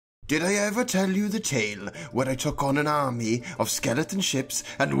did I ever tell you the tale where I took on an army of skeleton ships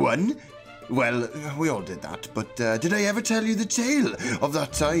and won? Well, we all did that, but did I ever tell you the tale of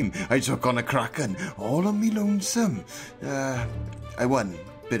that time I took on a kraken all on me lonesome? I won.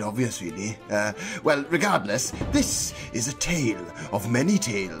 Bit obvious, really. Well, regardless, this is a tale of many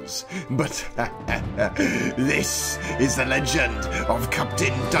tales, but this is the legend of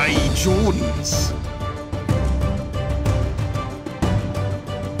Captain Dai Jones.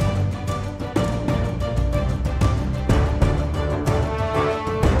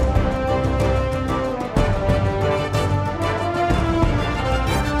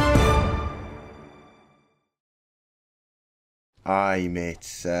 Aye,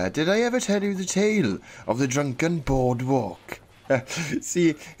 mates, did I ever tell you the tale of the drunken boardwalk?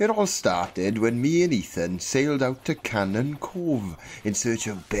 See, it all started when me and Ethan sailed out to Cannon Cove in search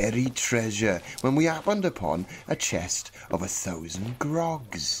of buried treasure when we happened upon a chest of 1,000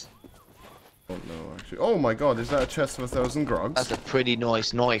 grogs. Oh no, actually. Oh my god, is that a chest of 1,000 grogs? That's a pretty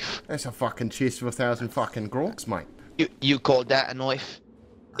nice knife. That's a fucking chest of 1,000 fucking grogs, mate. You call that a knife?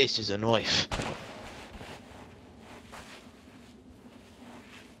 This is a knife.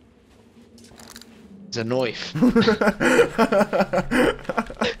 It's a knife. That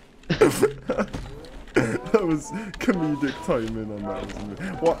was comedic timing on that, wasn't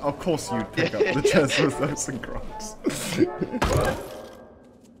it? What? Of course you'd pick up the chest of 1,000 grogs.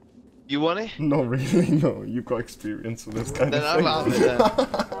 You want it? Not really, no. You've got experience with this kind then of thing. I'll have it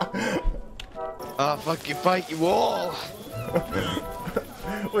then. I'll fucking fight you all.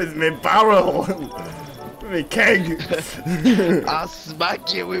 With me barrel. With me keg. I'll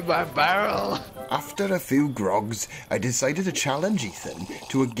smack you with my barrel. After a few grogs, I decided to challenge Ethan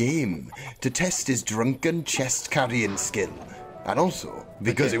to a game to test his drunken chest-carrying skill. And also,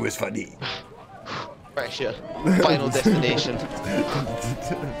 because it was funny. Pressure. Final destination.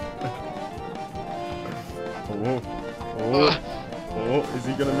 Oh, is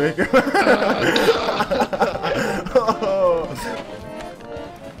he gonna make it?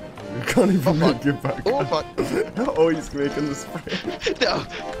 You can't even make it back. Oh, fuck. Oh, he's making the spray. No.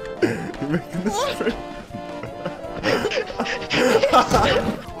 You're making the spray.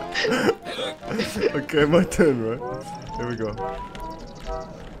 Okay, my turn, right? Here we go.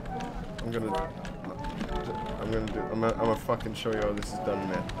 I'm gonna fucking show you how this is done,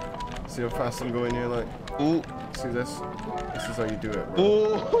 man. See how fast I'm going here, like? Ooh. See this? This is how you do it, bro.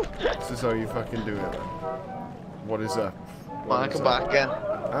 Ooh. This is how you fucking do it. What is up? Man, come back again.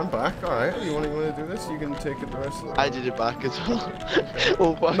 I'm back, alright. You wanna do this? You can take it the rest of the I did it back as well.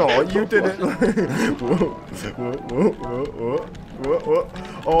 Oh, fuck. No, you did it. Whoa.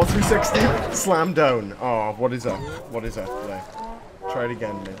 Oh, 360. Slam down. Oh, what is up? What is up? Like, try it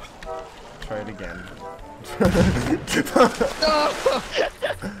again, man. Try it again.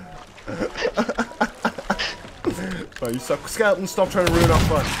 Oh, you suck. Skeleton, stop trying to ruin our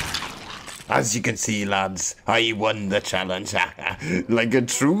fun. As you can see, lads, I won the challenge, like a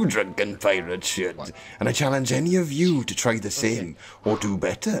true drunken pirate should. And I challenge any of you to try the same, or do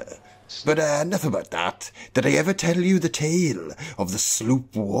better. But enough about that. Did I ever tell you the tale of the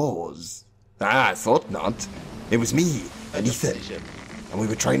Sloop Wars? I thought not. It was me and Ethan, and we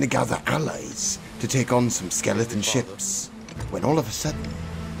were trying to gather allies to take on some skeleton ships, when all of a sudden...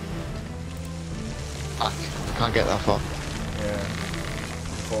 Fuck, I can't get that far. Yeah,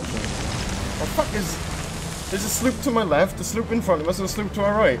 unfortunately. Oh fuck, there's a sloop to my left, a sloop in front of us, and a sloop to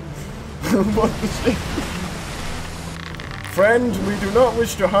our right. What the shit? Friend, we do not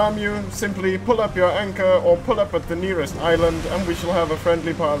wish to harm you. Simply pull up your anchor or pull up at the nearest island and we shall have a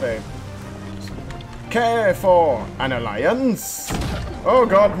friendly parley. Care for an alliance? Oh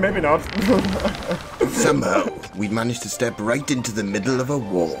god, maybe not. Somehow, we managed to step right into the middle of a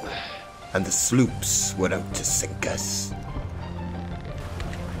war, and the sloops were out to sink us.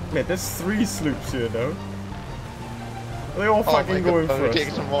 Mate, there's 3 sloops here now. Are they all fucking going for us? We're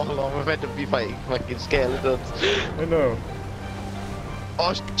taking some more along. We're meant to be fighting fucking skeletons. I know.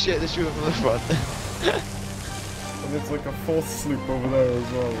 Oh shit, they're shooting from the front. And there's like a 4th sloop over there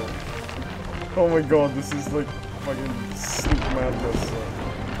as well. Like. Oh my god, this is like fucking sloop madness.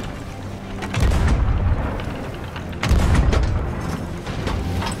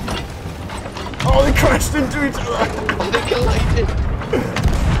 Oh, they crashed into each other! Oh, they collided!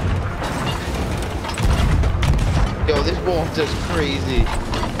 Yo, this water's crazy.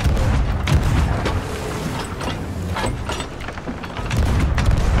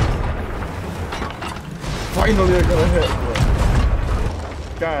 Finally I got a hit, bro.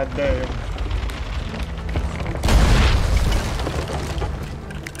 God damn.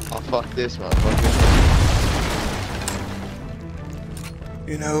 Oh, fuck this, motherfucker.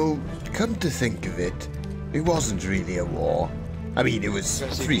 You know, come to think of it, it wasn't really a war. I mean, it was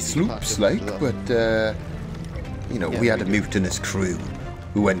 3 sloops, like, but, you know, we had a mutinous crew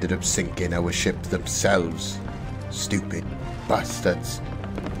who ended up sinking our ship themselves. Stupid bastards.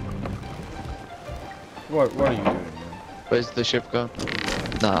 What are you doing, man? Where's the ship gone?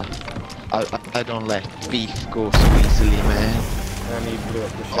 Nah, I don't let beef go so easily, man. And he blew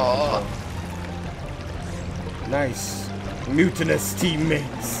up the ship. Oh. Nice. Mutinous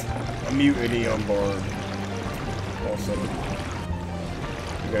teammates. A mutiny on board. Awesome.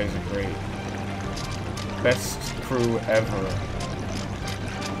 You guys are great. Best crew ever.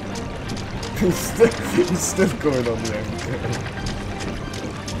 He's still going on the anchor.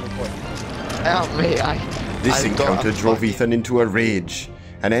 Help me, This I've got encounter a drove fucking- Ethan into a rage,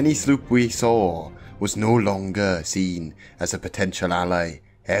 and any sloop we saw was no longer seen as a potential ally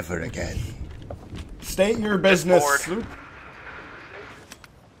ever again. State your business, bored. sloop.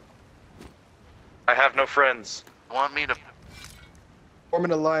 I have no friends. Want me to Form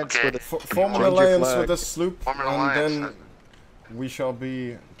an alliance Okay. with it. Form an Change your alliance flag. with a sloop, Form an and alliance. then we shall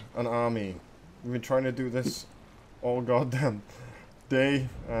be an army. We've been trying to do this all goddamn day,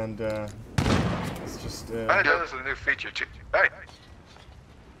 and it's just I know this is a new feature. Hey,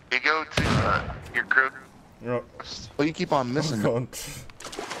 you go to your crew? you know, Well, you keep on missing. God.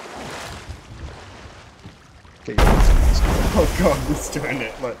 Okay, Oh god, he's doing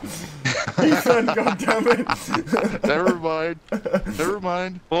it. Like, he said, God damn it. never mind. Never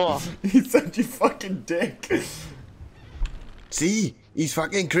mind. What? He said, you fucking dick. See? He's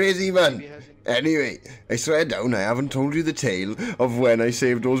fucking crazy, man. Anyway, I swear down I haven't told you the tale of when I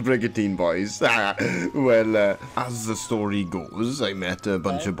saved those brigantine boys. Well, as the story goes, I met a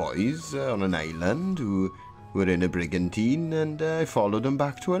bunch of boys on an island who were in a brigantine, and I followed them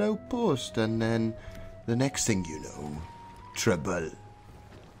back to an outpost, and then the next thing you know, trouble.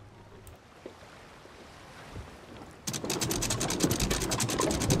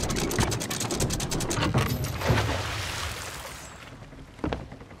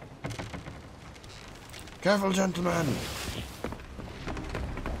 Careful, gentlemen.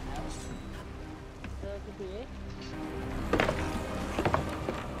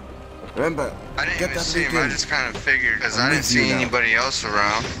 Remember, I didn't get even that see him, loot I in. just kind of figured, because I'm I didn't with you see now. anybody else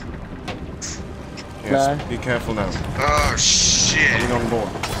around. Yes, be careful now. Oh, shit. Coming on board.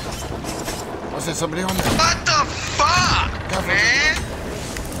 Was there somebody on there? What the fuck, Careful. man?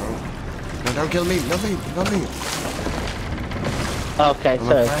 No, don't kill me. Not me. Not me. Okay, I'm a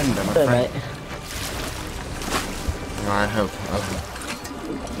sorry. friend. I'm a Sorry, friend. mate. No, I'll help. I'll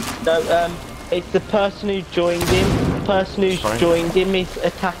help. No, it's the person who joined him. The person who's Fine. joined him is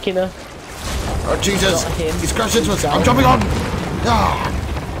attacking us. Oh, Jesus! Not him. He's crashed into us! I'm Down. jumping on!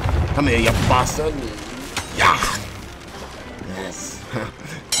 Ah! Come here, you bastard! Yeah! Yes.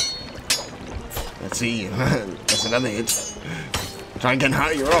 Let's see. That's another hit. Try and get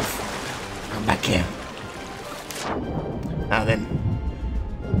higher off. Come back here. Now then.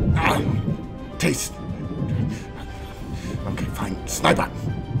 Ah! Taste. Okay, fine. Sniper!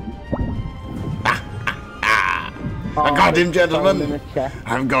 I got him, Found in gentlemen! the chest.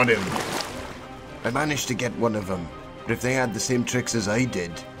 I've got him. I managed to get one of them, but if they had the same tricks as I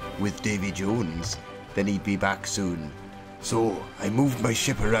did with Davy Jones, then he'd be back soon. So I moved my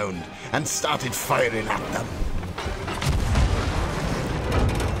ship around and started firing at them.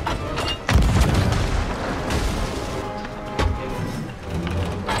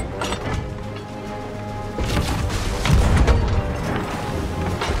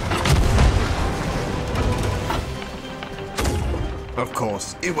 Of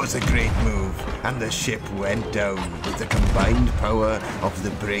course, it was a great move, and the ship went down with the combined power of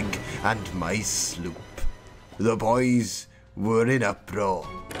the brig and my sloop. The boys were in uproar.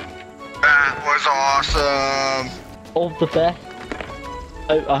 That was awesome. All the best.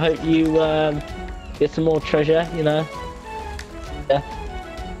 I hope you get some more treasure, you know. Yeah.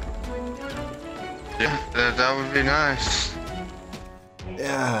 Yeah, that would be nice.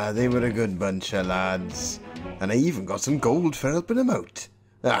 Yeah, they were a good bunch of lads. And I even got some gold for helping them out.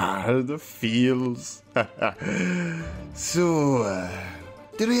 Ah, the feels. So,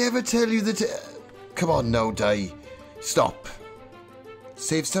 did I ever tell you that... come on now, Dai. Stop.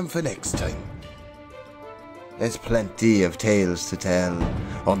 Save some for next time. There's plenty of tales to tell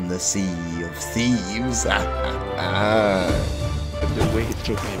on the Sea of Thieves. The way he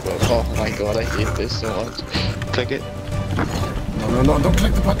threw me, but oh my god, I hate this so much. Click it. No, don't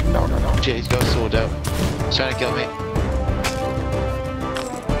click the button. No. Jay's got a sword out. He's trying to kill me.